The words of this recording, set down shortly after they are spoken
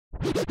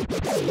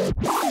I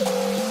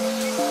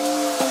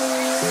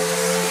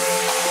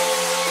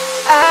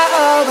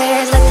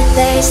always let the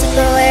day slip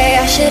away.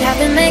 I should have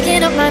been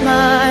making up my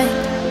mind.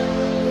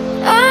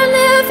 I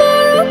never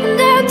opened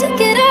up to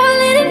get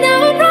all in, and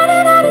now I'm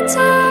running out of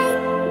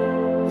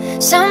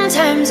time.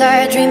 Sometimes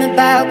I dream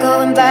about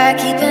going back,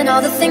 keeping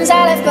all the things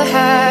I left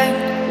behind.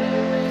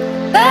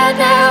 But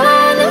now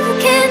I know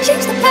I can't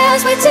change the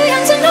past. Way too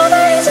young to know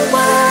the reason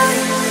why.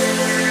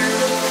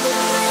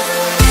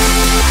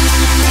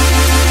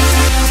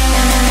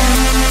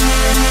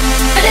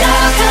 And it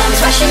all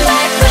comes rushing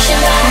back, rushing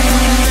back.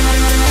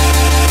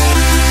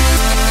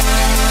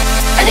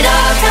 And it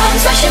all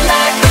comes rushing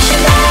back,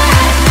 rushing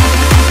back.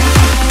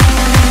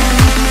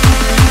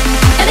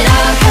 And it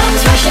all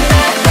comes rushing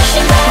back,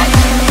 rushing back.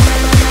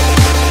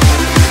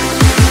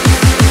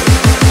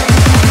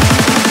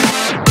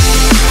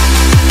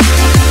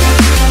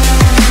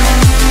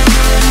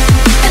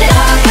 And it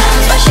all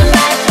comes rushing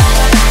back.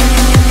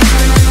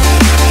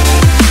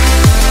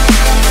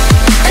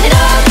 And it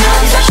all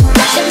comes rushing,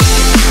 rushing.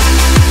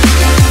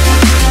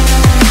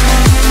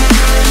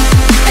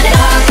 And it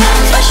all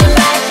comes rushing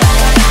back.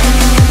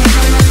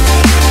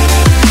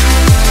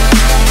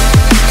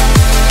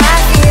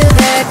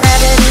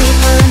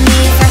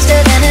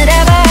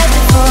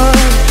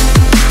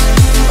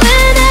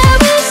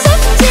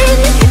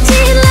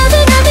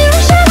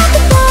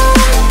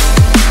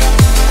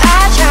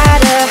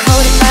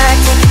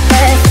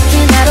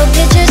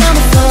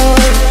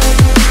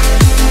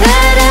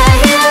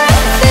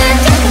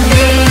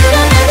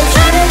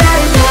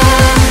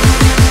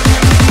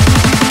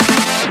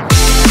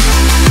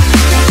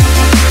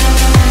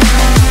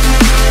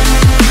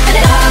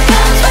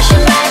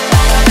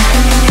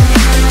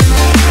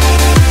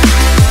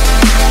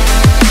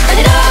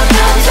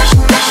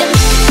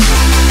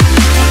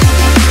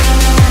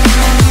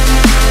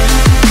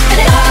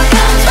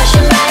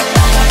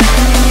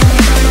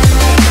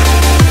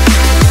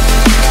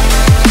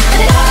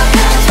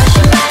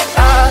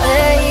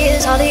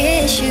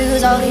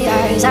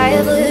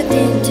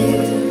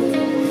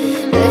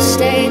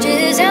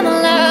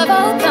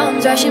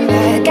 Rushing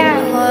back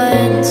at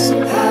once.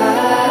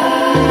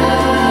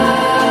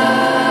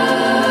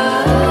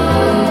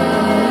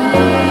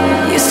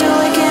 You're still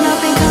waking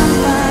up in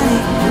company,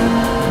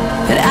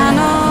 but I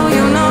know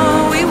you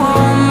know we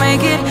won't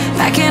make it.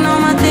 Packing all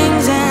my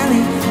things and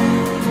leave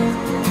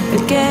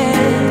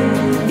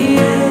again,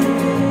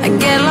 yeah. I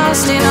get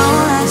lost in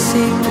all I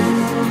see.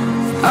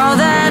 All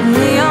that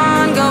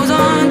neon goes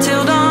on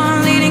till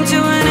dawn, leading to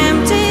an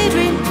empty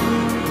dream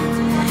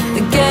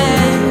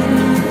again,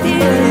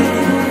 yeah.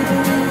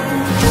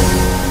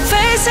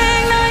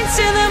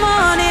 In the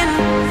morning,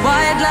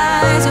 white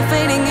lies are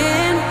fading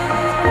in,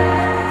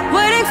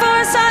 waiting for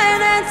a sign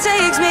that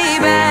takes me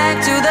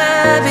back to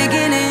the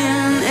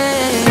beginning,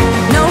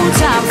 No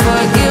time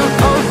for guilt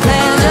or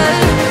pleasure.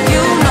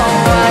 You know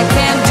I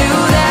can't do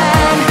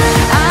that.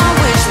 I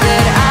wish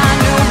that I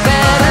knew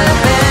better,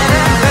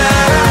 better,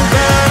 better,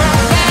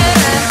 better,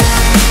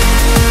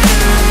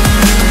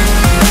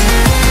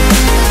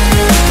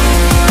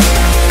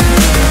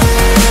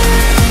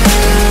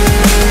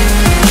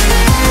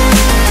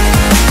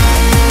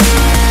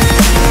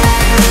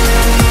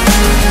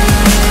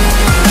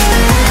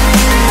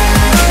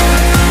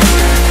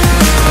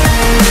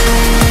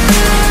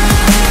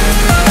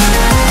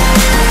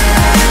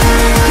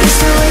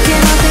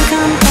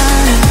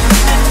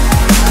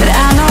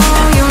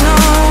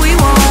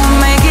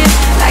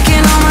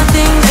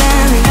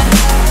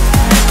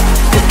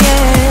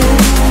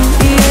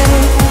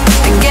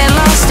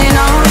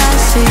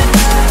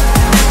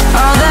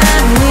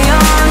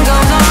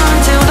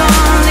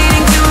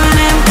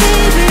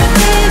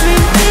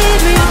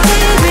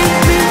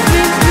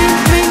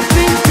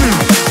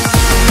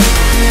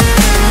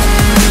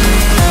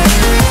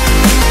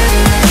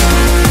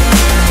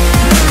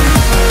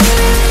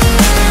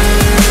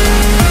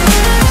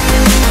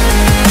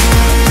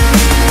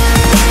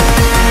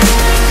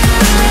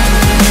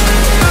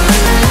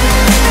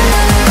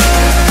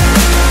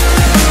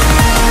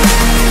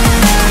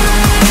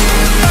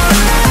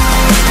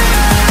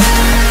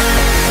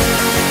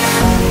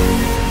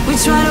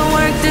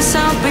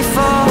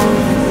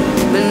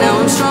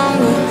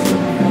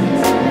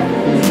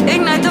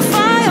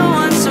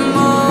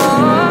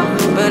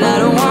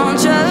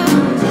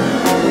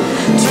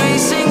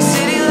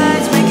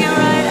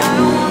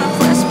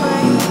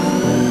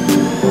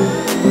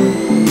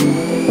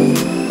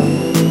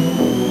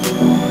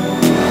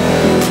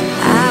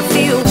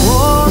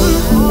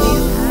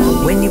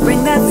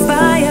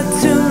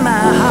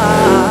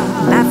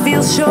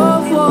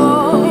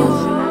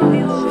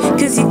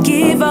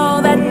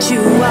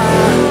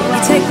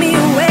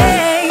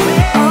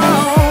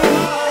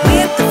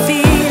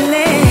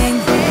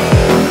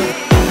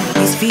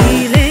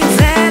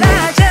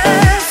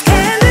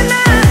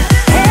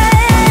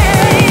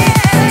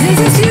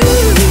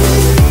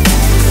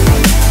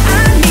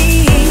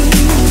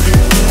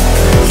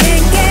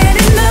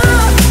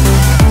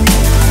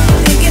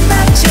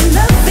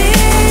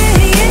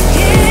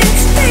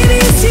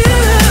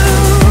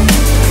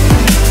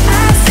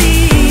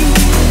 see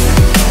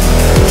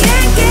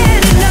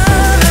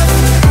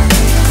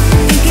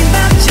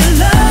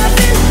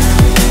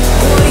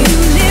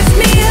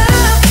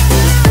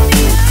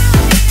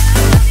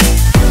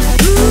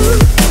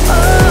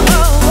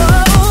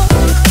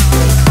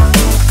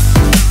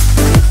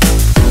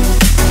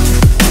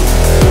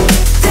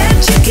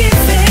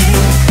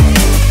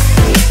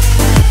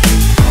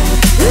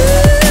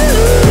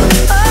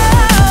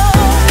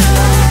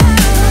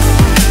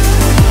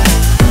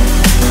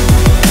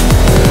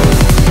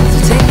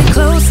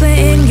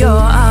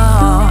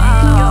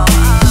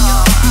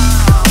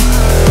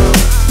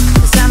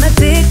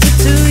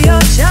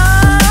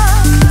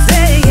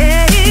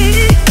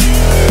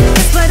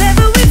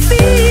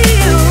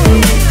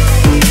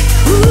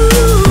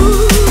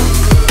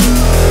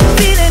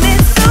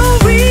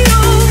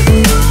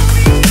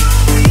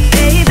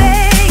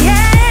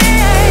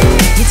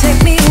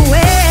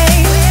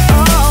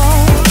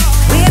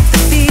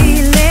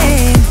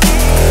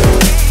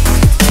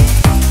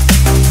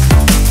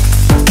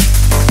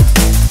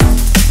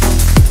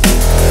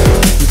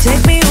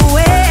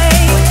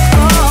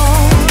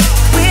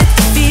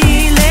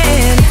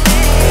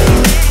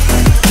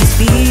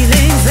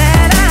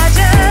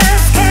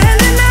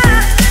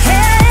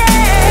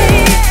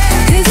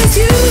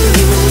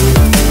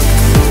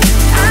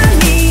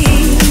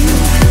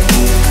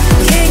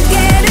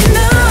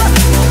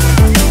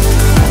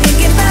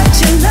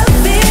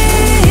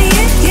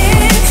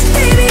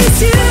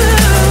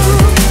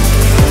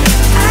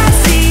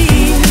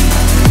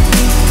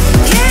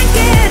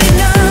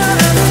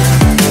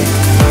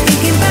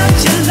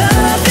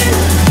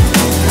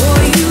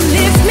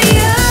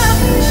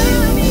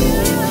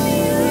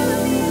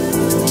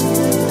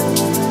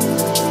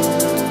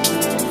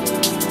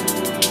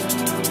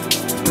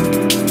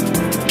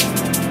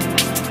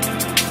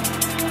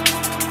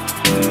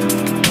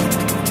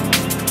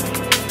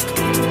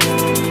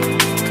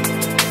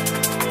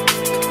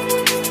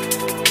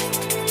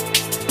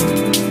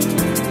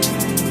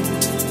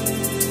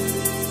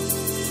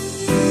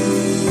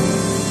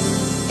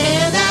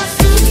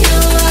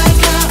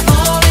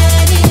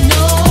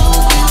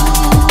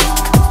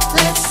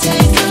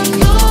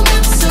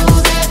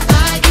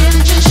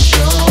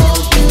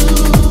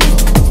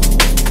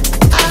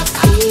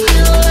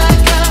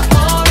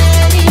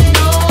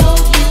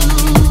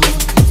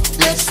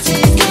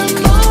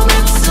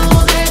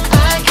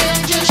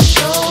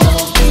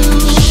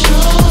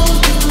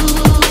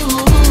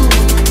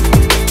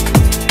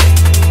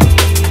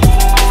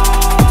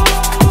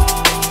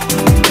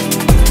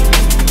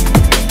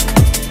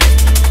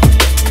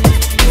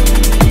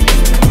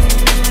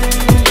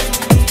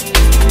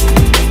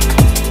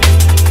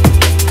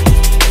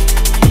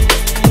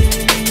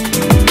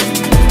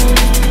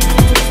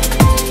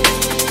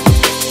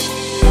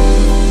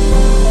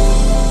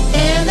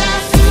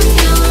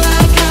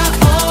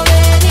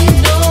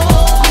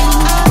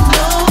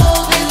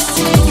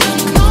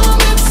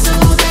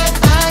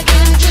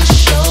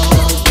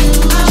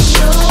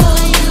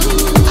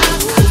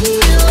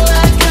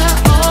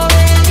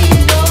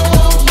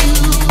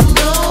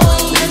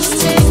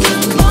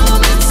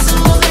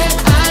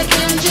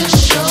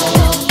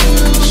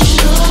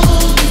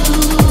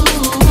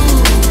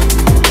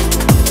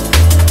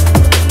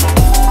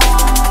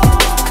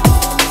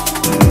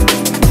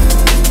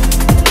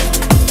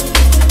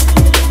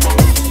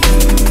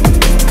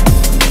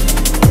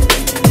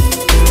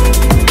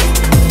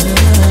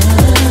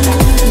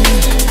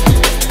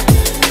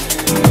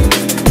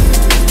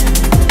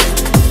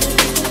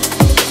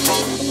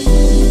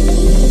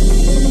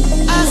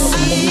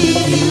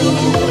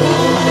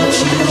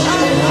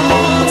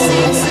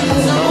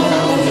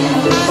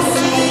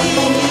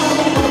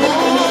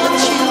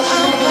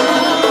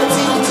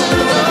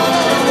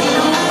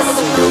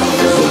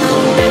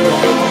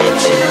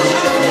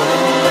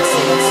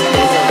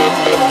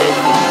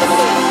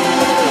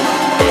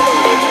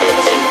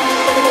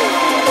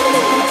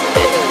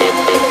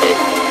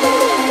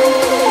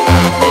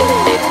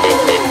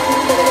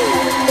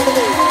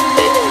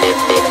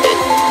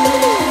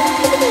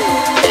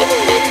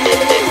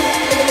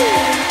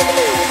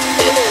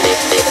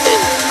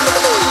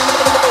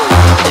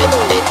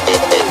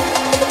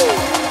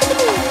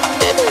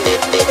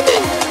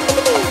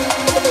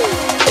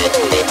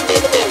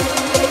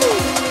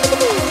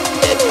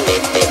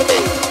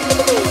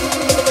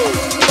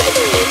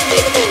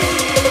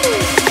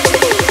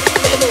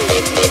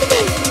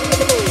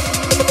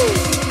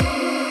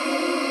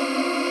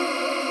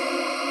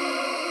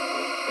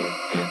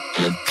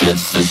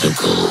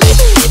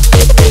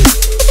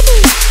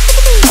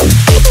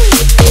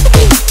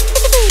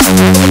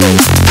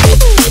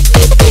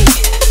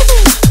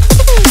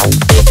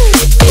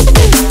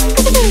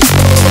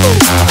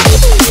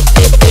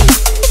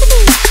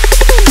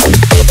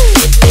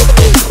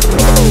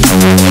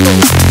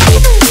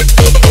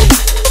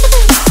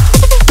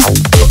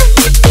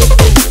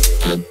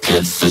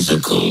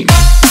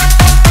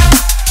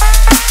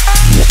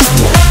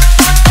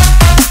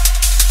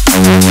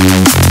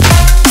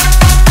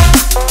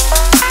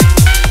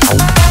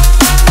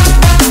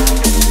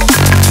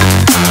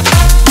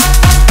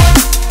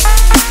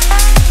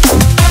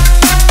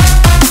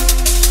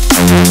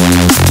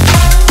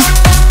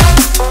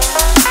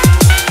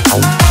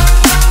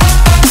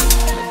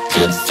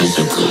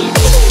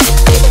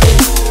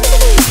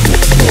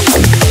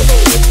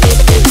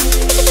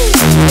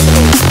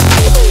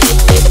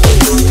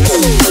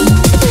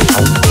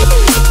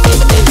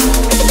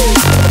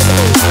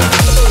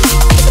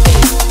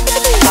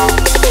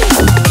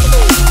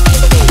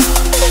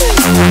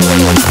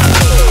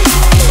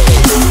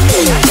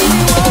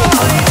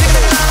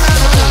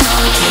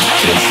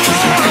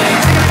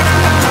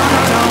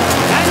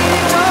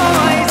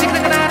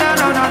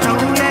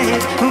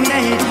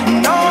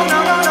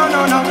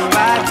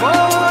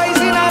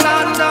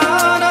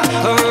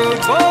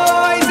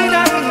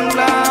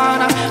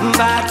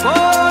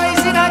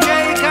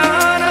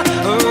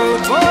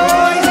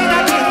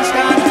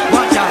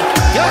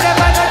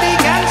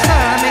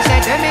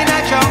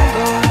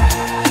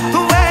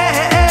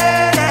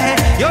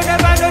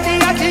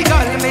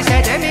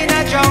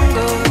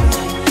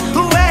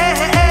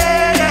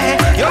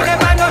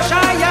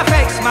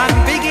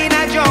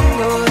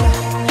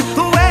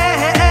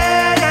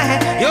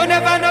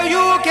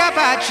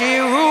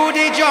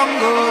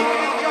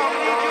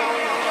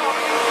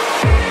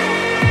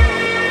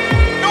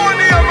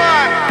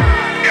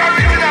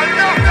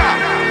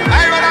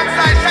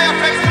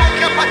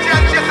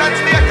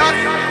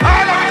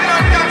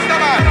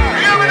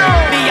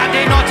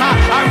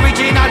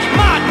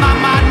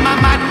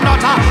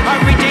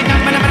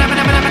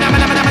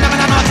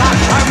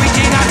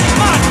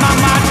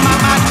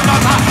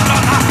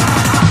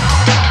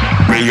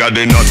a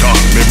the nutter.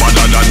 Me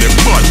better than the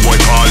bad boy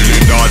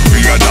calling Darth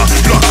Vader.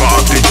 Lock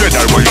off the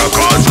Jedi where you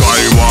call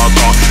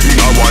Skywalker. In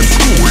a one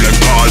school them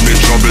call me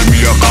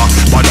troublemaker.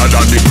 Better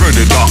than the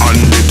Predator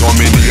and the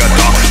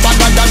Terminator.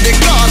 Better than the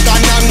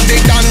Gorgon and the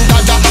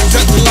Dandada.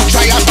 Say who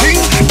try a thing,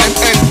 them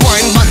head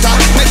wine butter.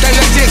 Me tell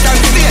the Jason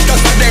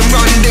status that them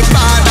run the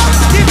border.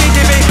 Give me,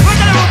 put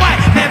it on my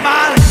me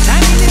ball.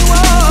 I need the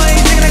boy,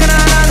 take it no.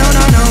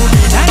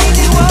 I need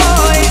the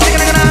boy,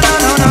 take it no.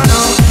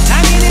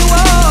 I need the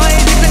boy,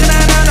 take it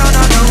no.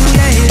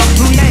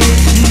 Yeah,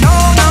 no.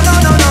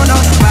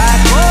 Bad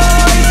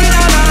boys in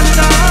a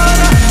London,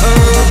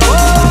 oh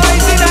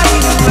boys in a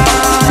England,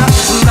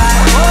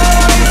 bad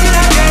boys in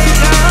a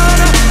Kingston,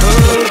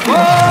 oh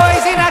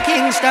boys in a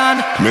Kingston.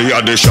 Me a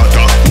the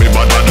shatter, me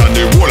better than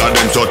the whole of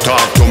them, so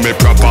talk to me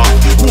proper.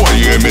 Boy,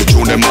 hear me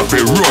tune them up,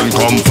 run,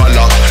 come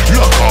follow.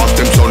 Lock off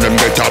them so them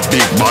get a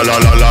big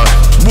ballalala.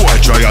 Boy,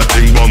 try a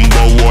thing,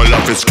 bumbo, wall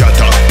of his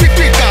scatter. Big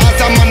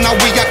Gaza, man, now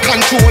we a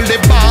control the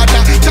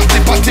border. Chatty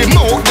patty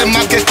mouth, them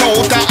a get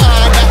out of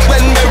order.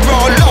 When they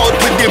roll out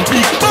with the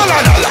big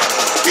ballalala.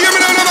 Hear me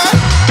now, man?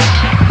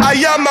 I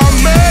am a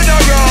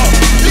murderer.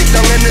 Lick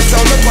down in the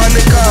sound up on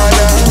the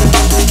corner.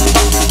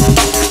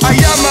 I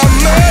am a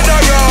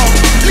murderer.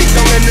 Lick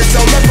down in the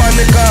sound up on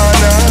the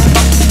corner.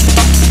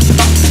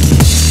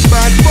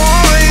 Bad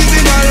boys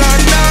in a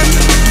London,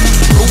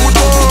 rude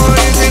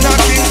boys in a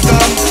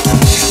Kingston.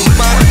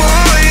 Bad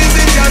boys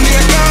in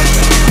Jamaica,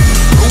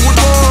 rude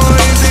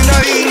boys in a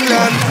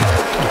England.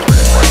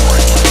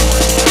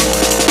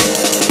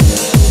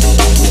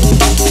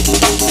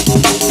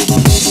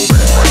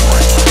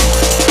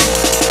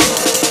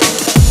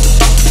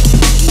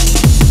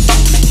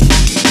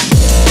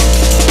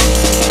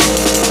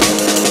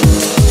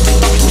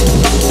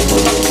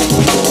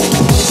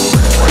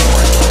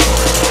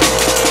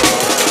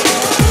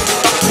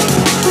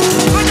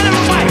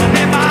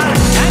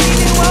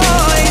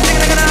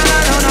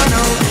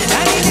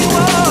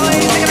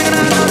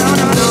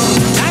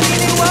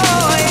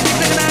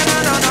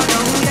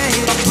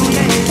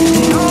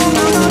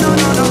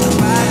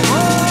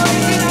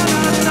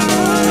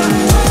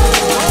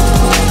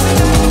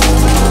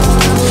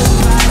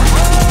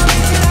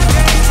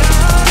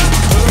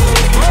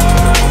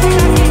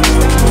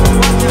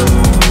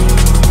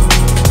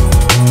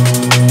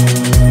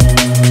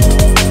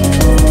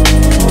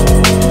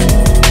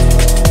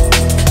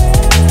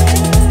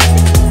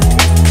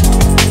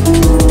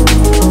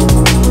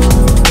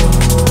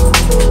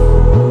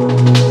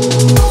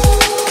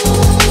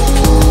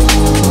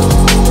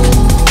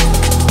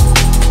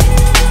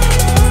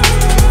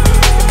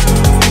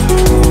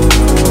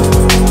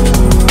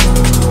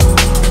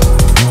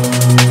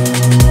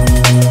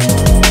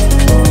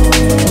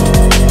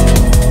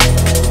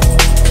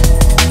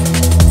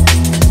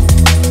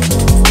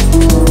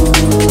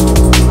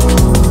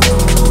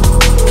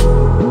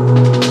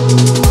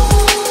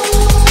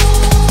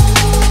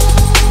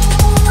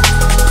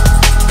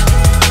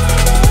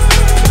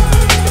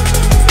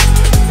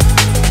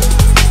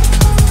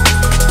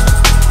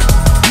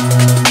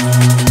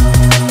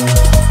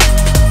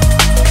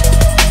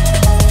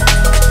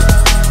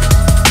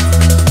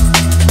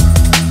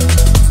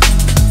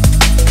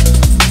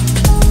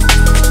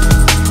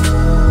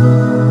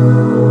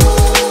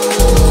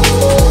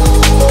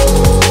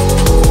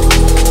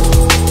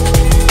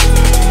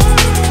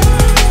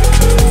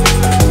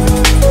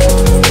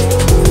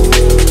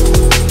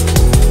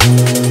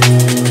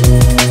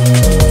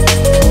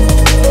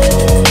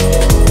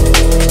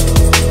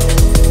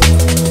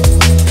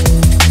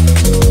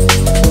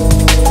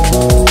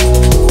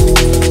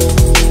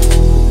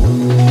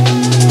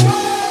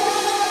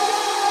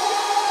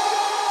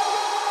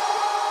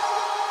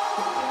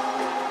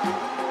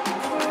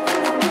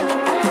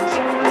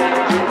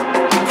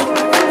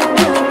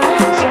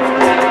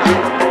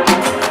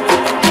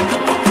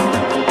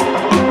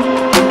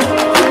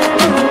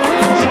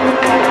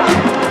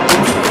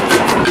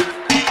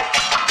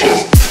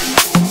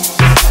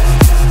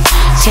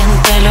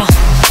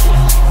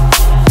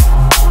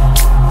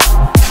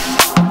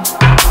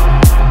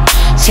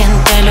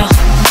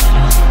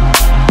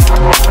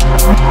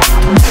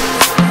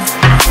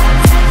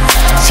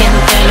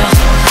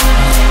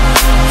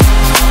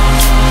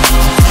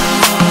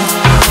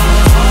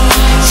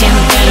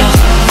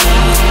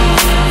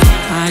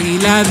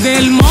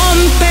 Del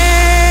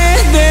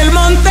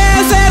monte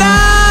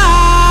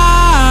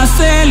será,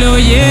 se le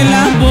oyen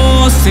las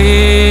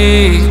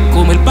voces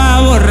como el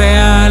pavo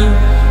real,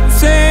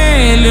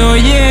 se le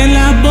oyen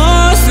las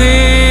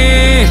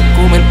voces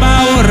como el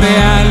pavo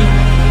real,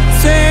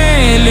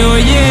 se le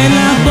oyen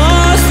las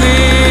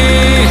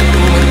voces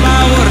como el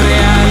pavo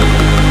real.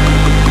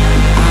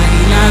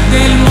 Águilas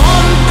del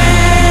monte,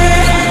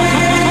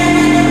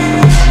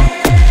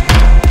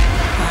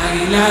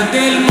 águilas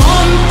del monte.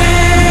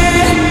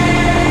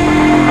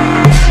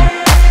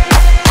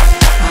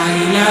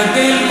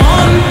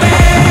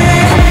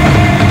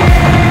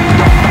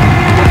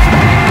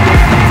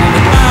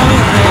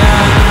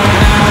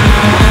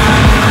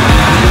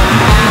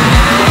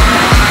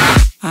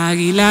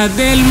 Águilas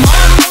del monte.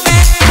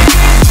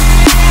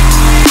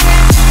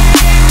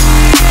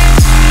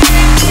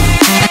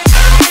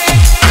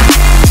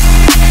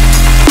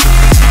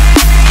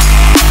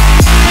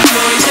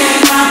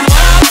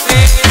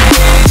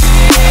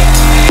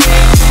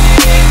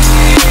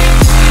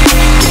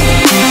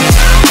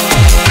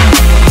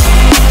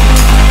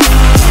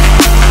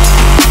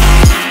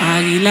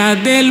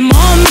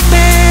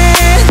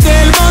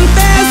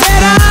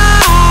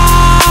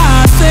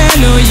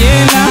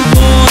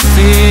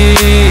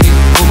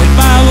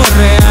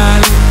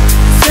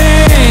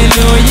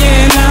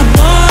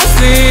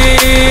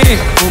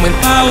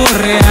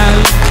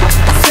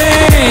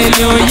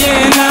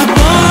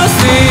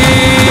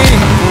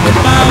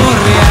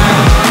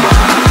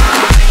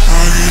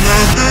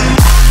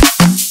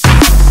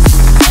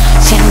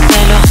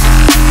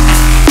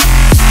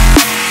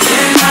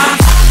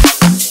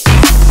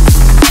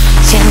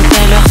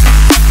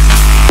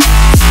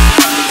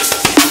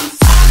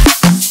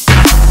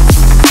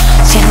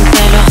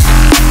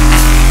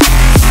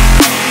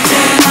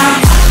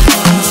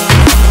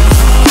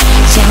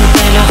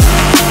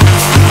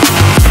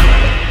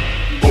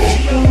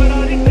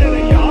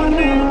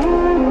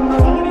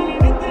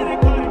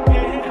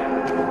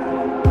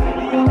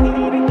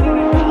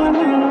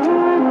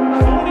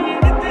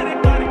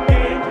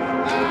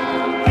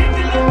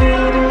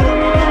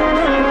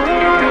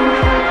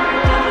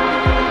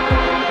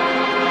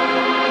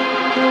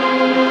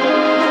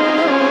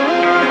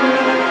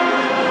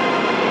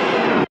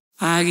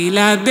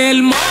 Águilas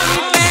del monte.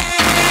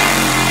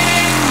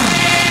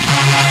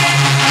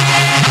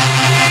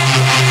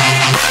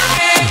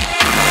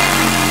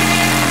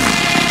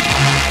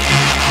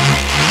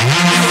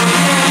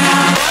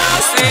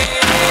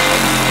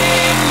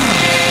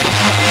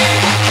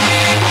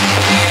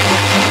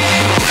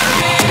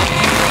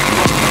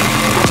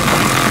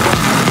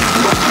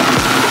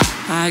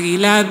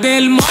 Águilas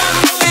del monte.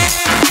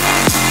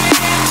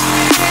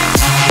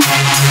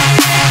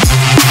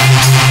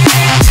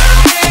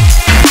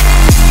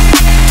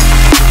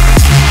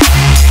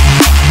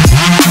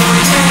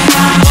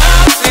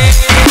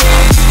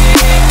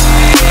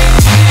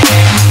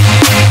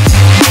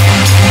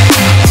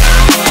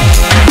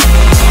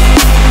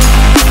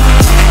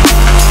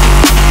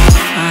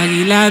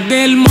 Águilas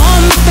del monte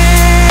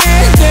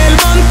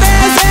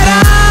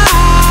será,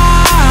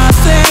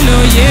 se le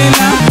oye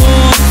las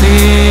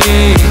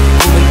voces,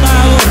 como el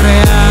pavo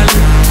real,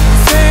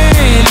 se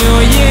le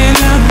oye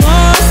las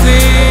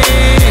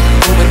voces,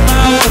 como el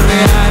pavo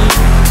real,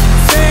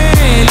 se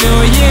le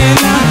oye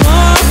las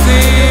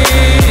voces,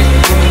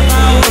 como el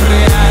pavo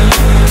real.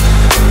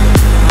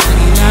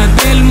 Águilas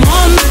del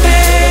monte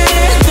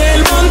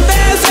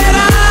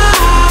será,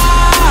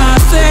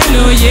 se le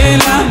oye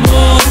las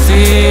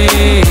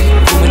voces,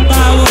 como el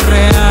pavo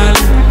real,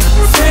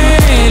 se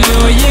le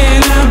oye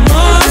las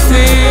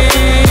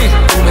voces,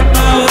 como el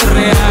pavo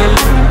real,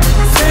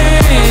 se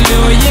le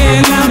oye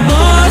las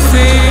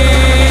voces,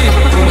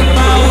 como el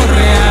pavo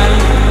real.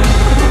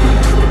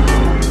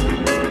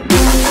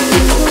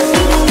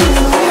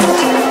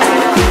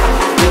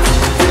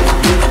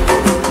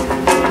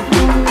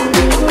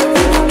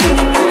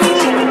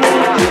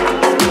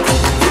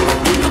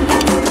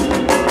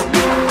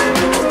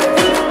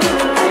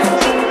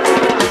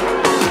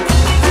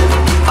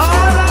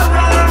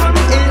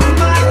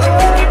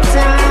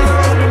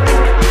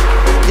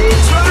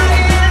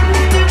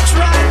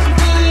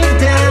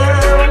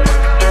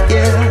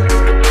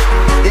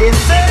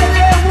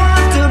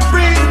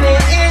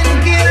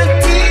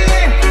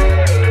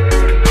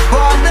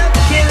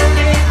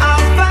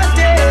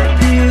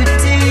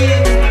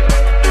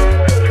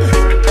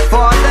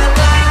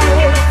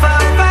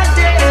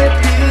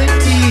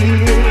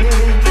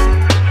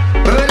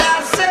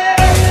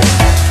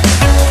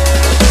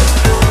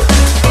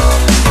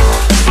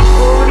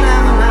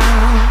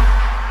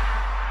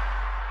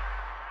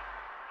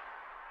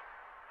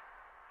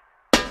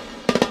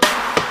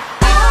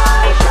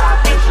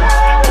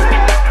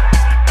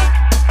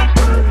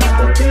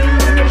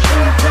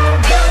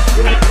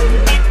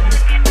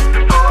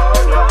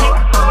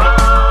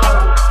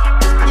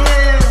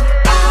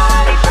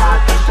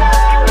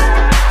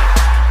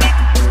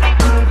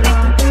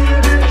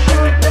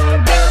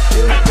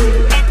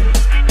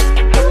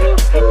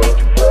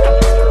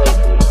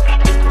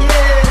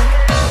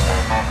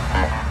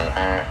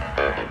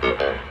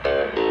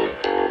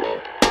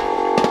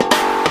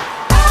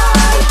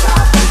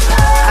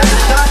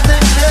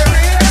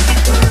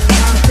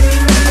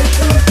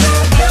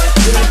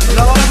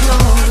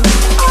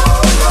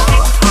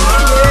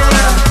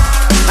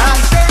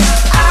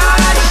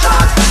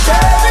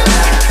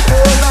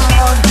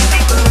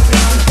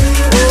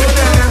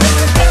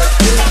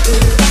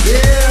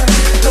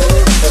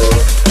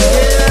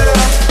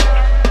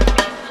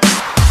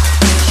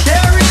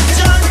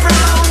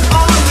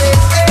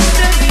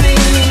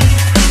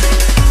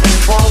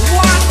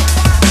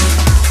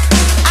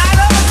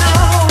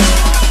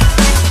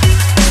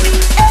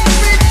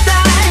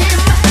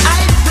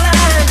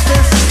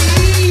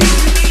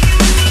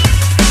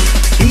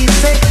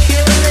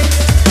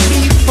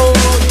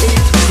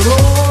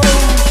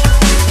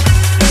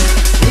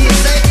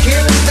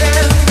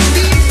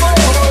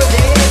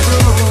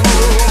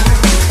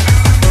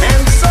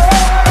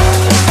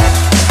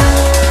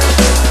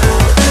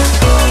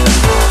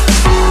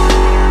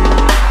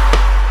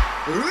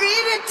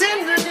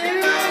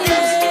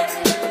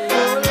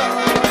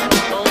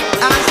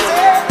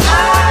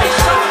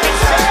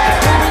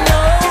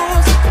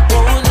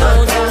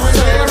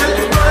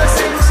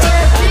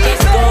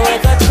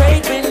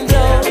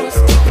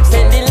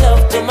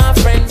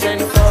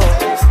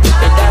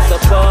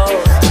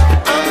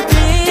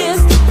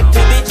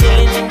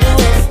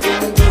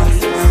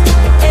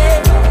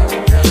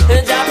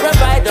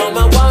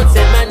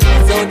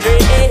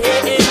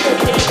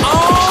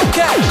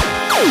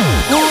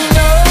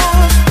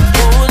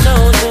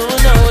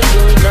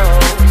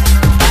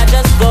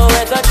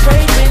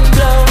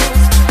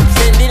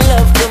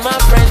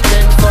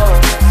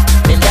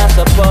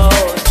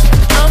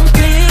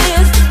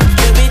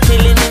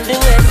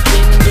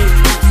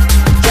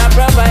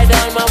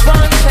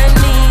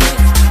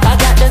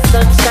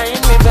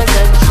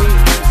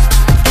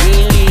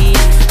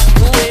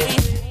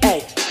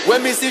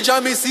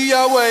 Me see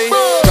a way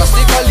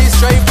drastically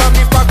straight from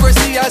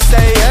hypocrisy. I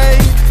say, hey,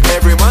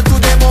 every man to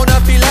them own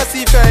a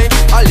philosophy.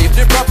 I live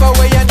the proper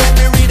way and then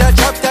me read a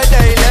chapter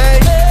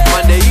daily.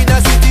 Man, they in a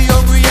city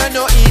hungry and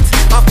no eat,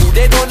 and food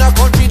they don't a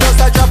country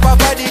just a drop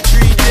off of the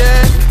tree.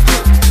 Yeah,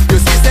 you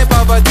see, say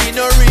poverty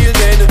no real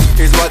then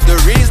is what the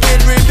reason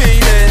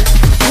revealing.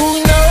 Who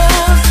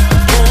knows?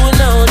 Who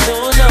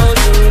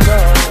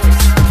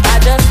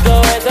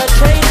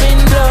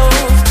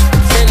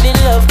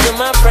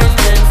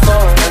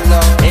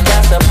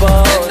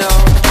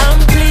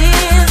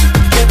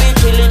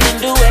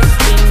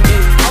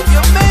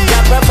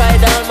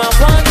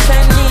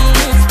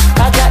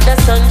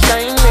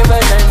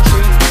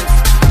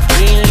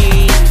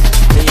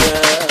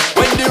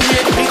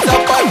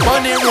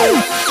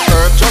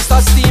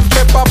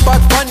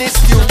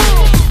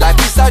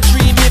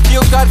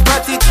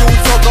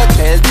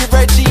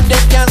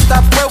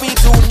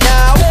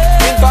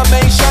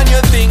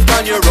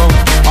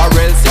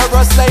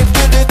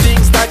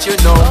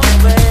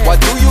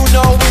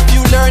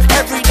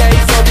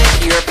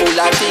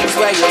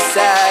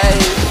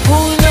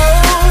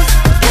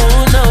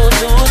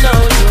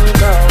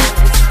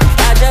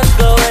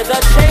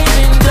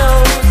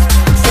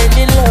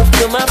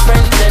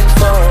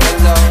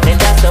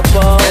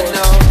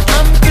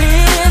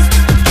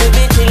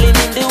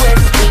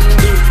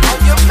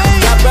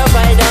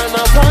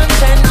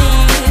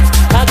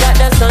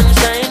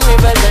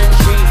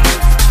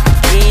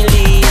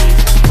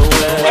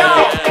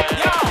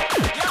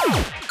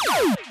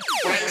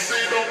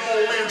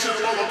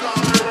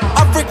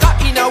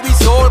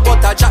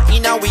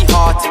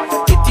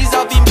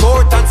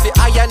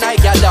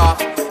a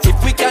laugh.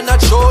 If we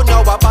cannot show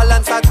now a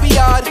balance that we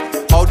had,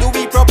 how do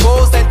we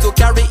propose then to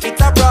carry it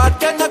abroad?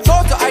 Cannot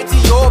go to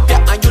Ethiopia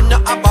and you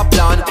not have a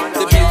plan.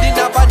 The building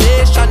of a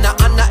nation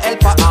and a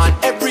helper on.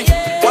 Every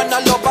one a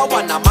lover,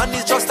 one a man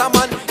is just a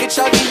man. It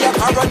shall be a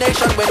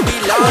coronation when we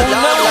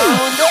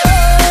land.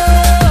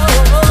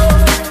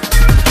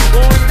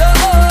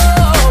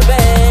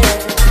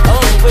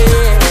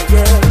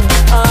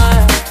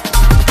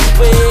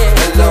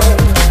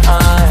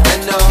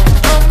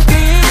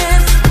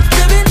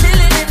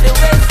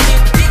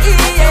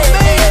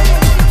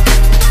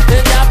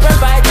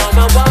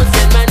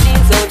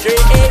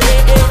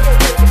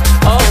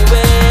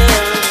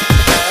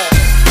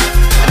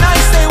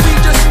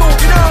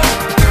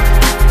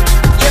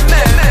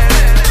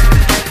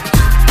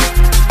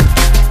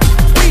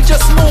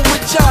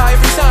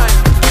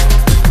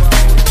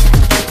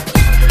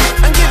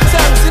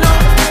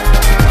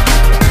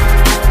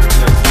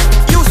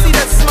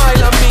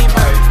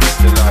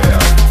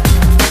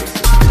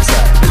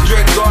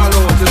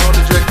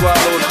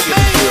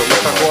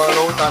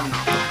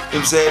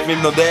 Say if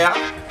him not there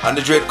and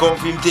the dread come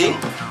for him thing,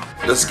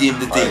 just give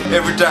him the thing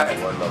every time.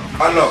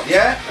 Unlock,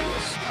 yeah?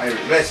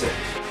 Yes. Bless it.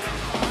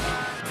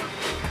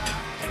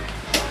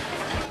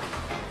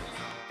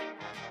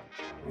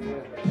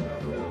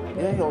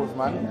 Yeah, yours,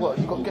 man. What,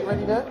 you got to get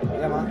ready there?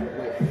 Yeah, man.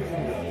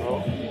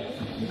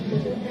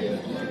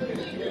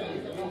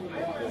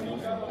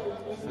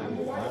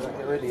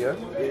 Get ready, yeah?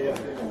 Yeah.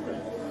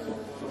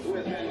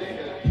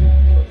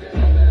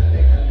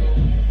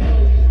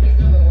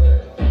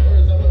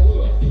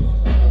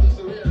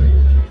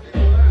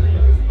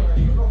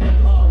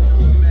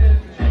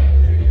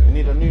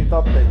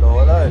 Update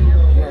though, hello?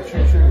 Yeah,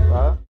 true,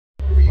 huh?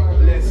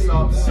 Bless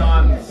up,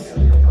 sons.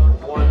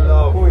 One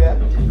love. Oh, yeah?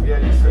 Yeah,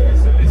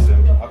 listen.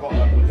 I got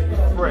that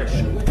fresh.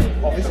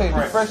 This ain't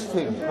the fresh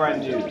thing.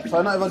 Brand new.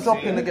 So not even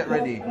drop in to get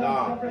ready.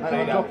 Nah, not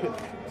even drop it.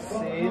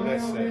 See?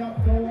 Listen.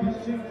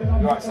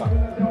 Right, son.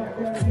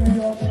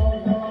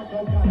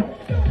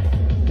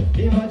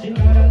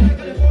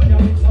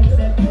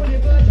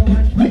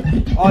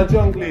 Our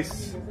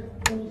junglist.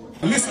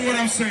 Listen what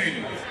I'm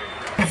saying.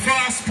 The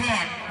fast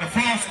part, the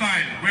fast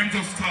time, when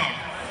just talk.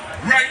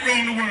 Right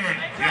round the world,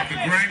 you have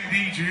the grime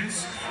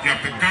DJs, you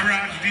have the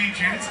garage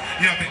DJs,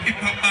 you have the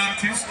hip-hop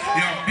artists, you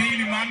have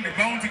Beenie Man, the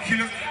Bounty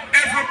Killers.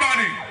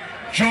 Everybody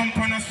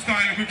jump on a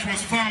style which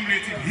was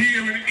formulated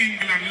here in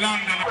England,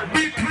 London.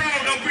 Be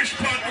proud of which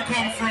part we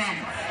come from.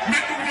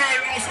 Make the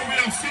world know so we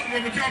have something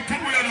where we can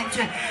put it up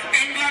to.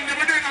 England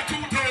never did a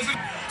 2000.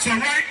 So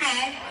right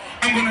now,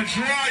 I'm going to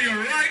draw you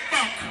right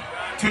back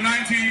to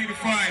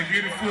 1985,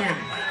 84.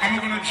 And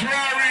we're going to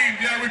draw in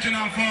the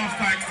original Fast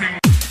Types thing.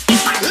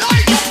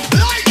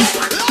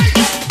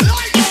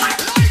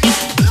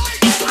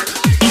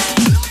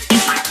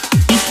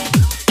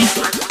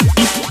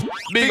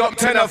 Big up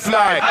Tenor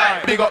Fly,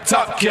 big up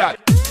Top Cat,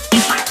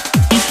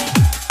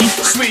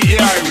 Sweetie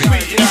Irie,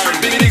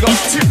 big up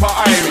Tipper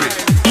Irie,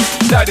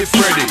 Daddy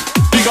Freddy,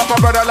 big up my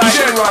brother like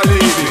General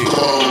Levy.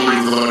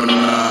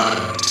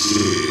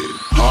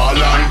 All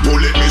and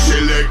bullet, me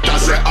select, I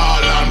say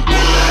all and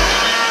bullet.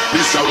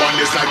 This a one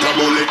is like a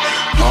bullet.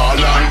 All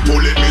and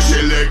bullet, me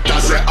select, I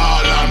say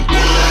all and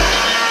bullet.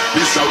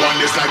 This a one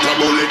is like a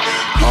bullet.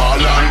 All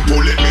and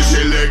bullet, me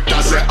select,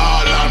 I say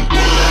all and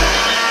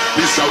bullet.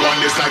 This a one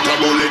is like a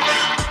bullet.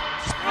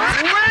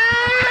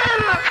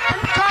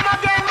 Come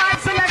again, my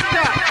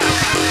selector.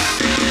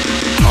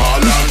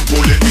 All and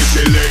bullet, me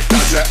select, I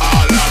say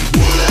all and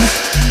bullet.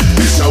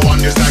 This a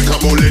one is like a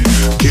bullet.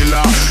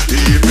 Killer,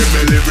 even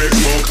me lyrics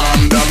smoke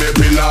under me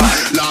pillar.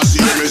 Last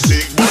year me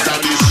sick, but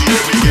this year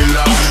me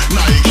killer.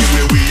 Nike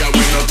me we are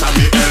we not have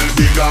me L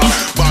figure.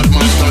 Bad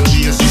man not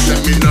GS, he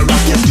said me no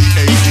rock of the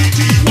ATT.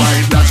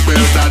 Why that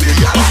spell daddy?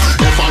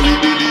 If I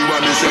read the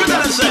one me say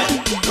that.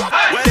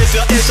 Well, if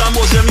you is a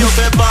Muslim, you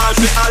feel bad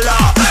for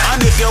Allah.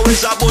 And if you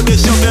is a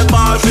Buddhist, you feel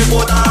bad for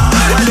Buddha.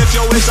 Well, if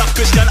you is a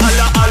Christian,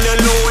 Allah,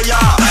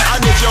 hallelujah.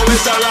 And if you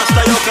is a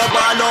Rasta, you feel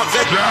bad out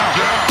for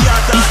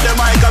can't talk the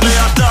mic and me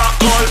a talk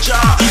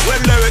culture.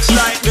 When lyrics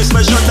like this,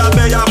 me should have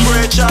be a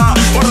preacher.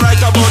 But right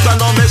about and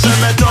now me say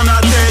me turn a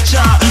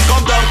teacher.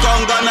 Come down,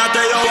 Congo, not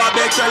tell you a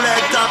big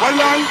selector. Well,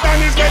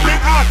 London is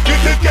getting hot,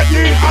 it is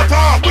getting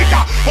hotter. With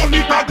a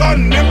only a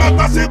gun, never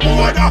pass the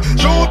border.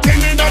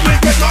 Shooting in the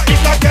ghetto,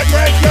 it's a get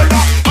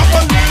regular. A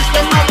police,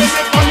 them a be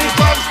the police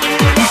from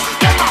stealer.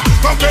 Them a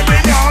come to the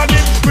yard,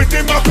 with the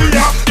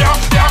mafia.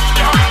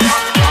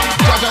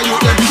 Jaja, you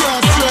them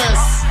can't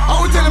stress. I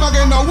will tell them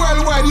again now,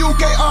 worldwide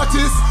UK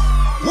artists.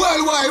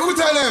 Worldwide, who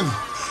tell them?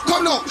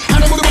 Come now,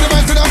 and I'm gonna put the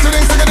man to down, so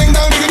then second thing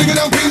down, digga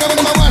down, clean up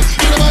number one.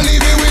 Tell them I'll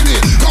leave it with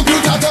it.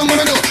 Computer, I'm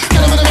gonna do.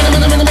 I'm gonna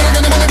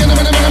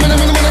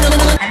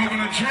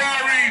draw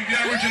in the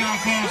original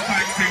Fast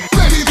Types thing.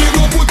 Ready to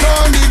go put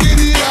on the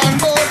Gideon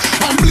boat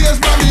and blaze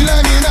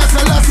Babylon in a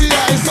Selassie.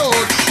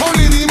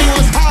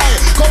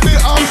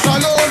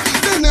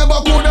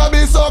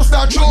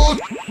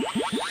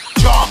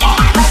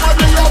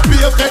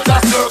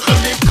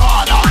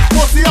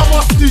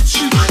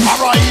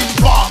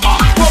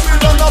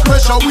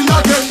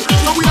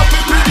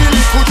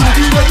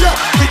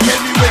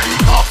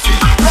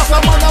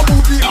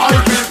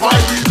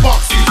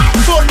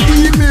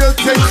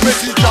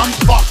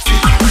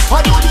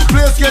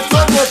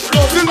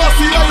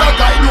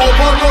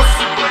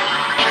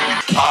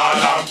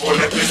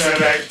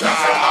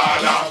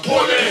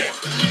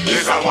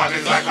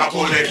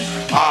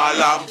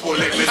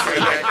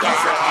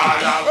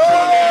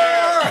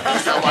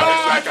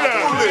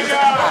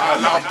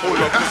 pull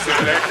up the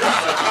select.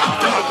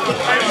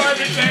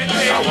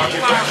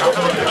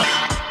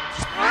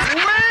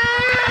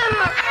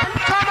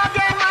 Come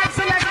again, my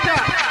selector.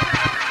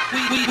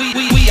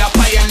 We are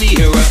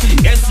pioneer.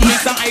 Yes,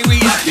 Mr.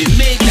 Irie have been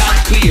made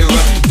that clear.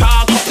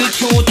 Talk of the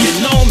truth, you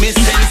know me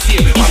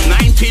sincere. From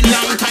 19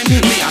 long time,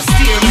 me a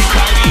steer me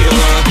career.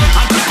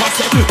 And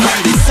because from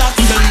the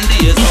Saxon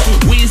days,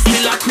 we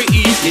still a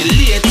create the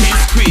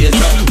latest craze.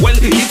 Well,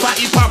 if I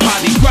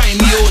party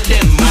grime you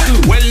them,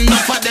 well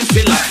enough of them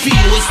still a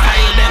feel we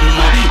style them.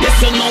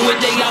 Yes, you know what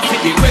they are for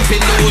the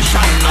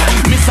revolution.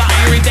 Mr.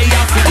 Irie, they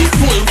are for the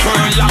full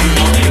furlong.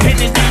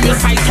 Anytime you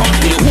sight on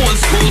the whole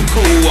school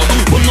crew,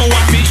 who know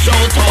what we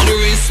shout all the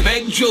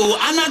respect you,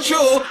 and not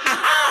true.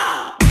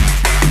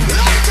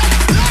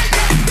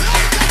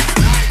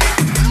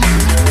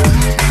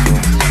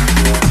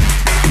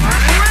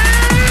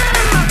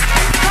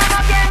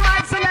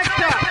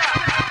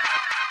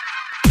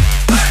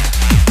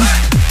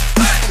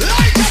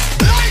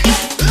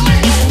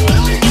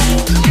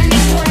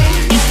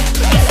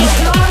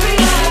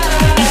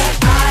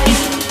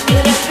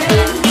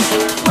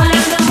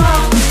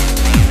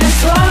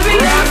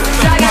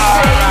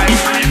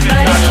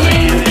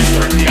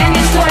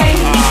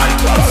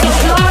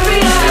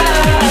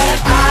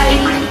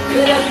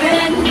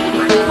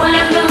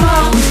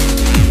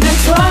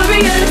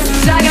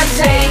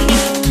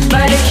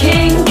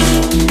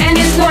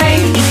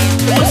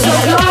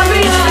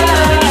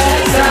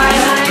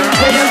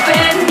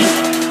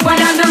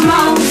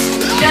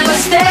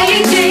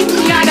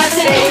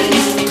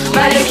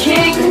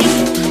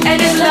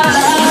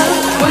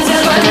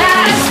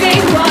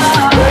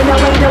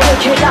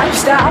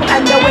 Lifestyle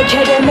and the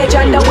wicked image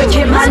and the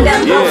wicked man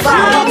them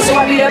profile. So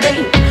I be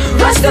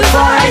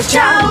Rastafari's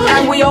child,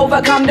 and we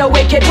overcome the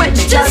wicked with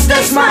just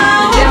a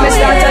smile. Then we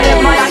start to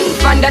live my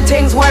life and the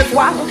things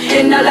worthwhile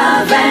in the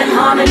love and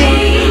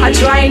harmony. I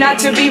try not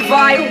to be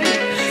vile,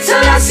 so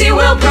Lassie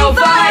will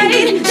provide.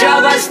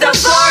 Jah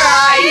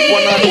Rastafari. I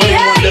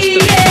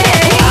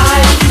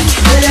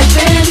could have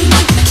been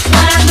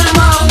one of the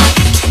most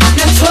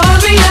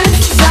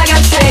notorious. I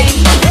got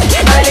saved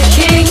by the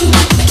King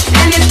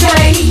and His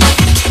grace.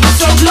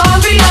 So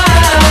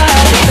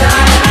glorious,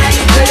 I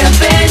could have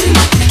been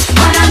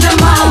one of the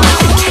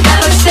most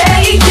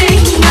devastating.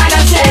 I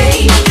got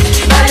saved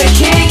by the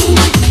King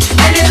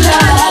and His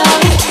love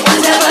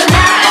was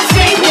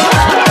everlasting.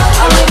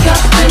 I wake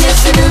up and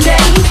it's a new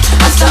day.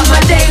 I start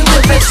my day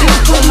with a tune,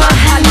 put my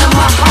hand on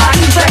my heart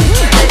and pray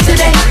that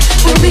today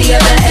will be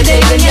a better day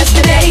than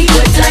yesterday.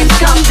 Good times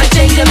come, I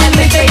change them and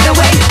they fade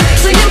away.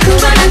 So you can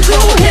run and go,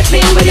 hit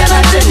me with your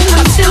button.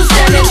 I'm still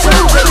standing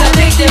true, with a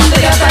victim to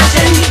your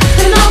passion.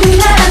 And all we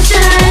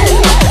waiting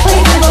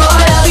for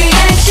the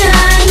reaction.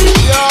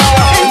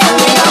 Until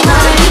we are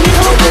mine,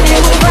 hoping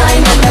it will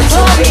find a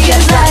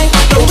notorious life.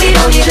 But we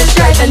don't need a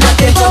strife and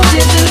nothing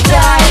bolted too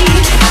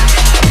tight.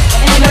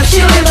 And I'm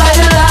shielded by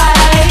the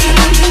light.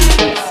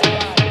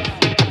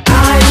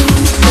 I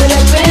could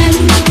have been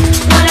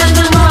one of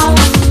the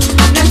most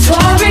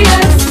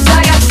notorious.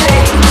 I got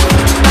saved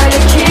by the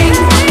King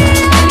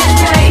and His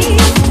grace.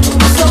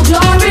 So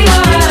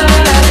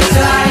glorious.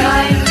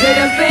 I could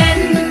have been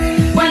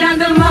one of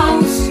the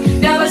most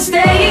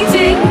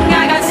devastating.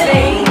 I got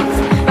saved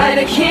by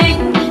the King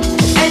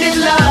and His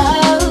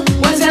love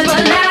was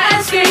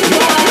everlasting.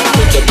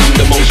 Could have been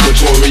the most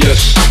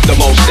notorious, the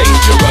most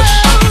dangerous.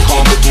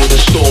 Calm before the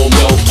storm,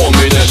 well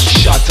ominous.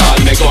 Shut all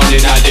me gun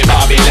in at the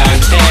Babylon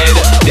head.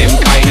 Them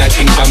kind of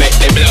things I make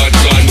the blood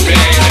run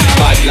red.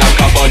 Bad like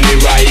a bunny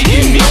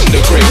riding, mix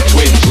the great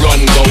twins. Run,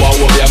 go a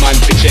warrior man,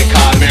 pitch check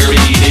all me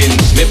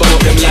readings. Me follow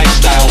them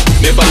lifestyle,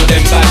 me follow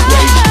them bad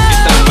ways.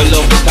 It's time for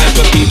love, it's time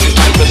for peace, it's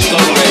time for slow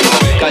race.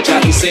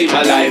 Kaja, he saved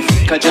my life,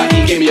 Kaja,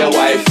 he gave me a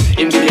wife.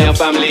 Him give me a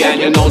family and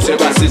you know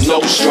Zeras is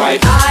no strife.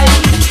 I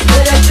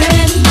could have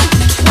been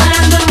one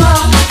of the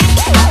most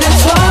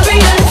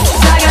notorious.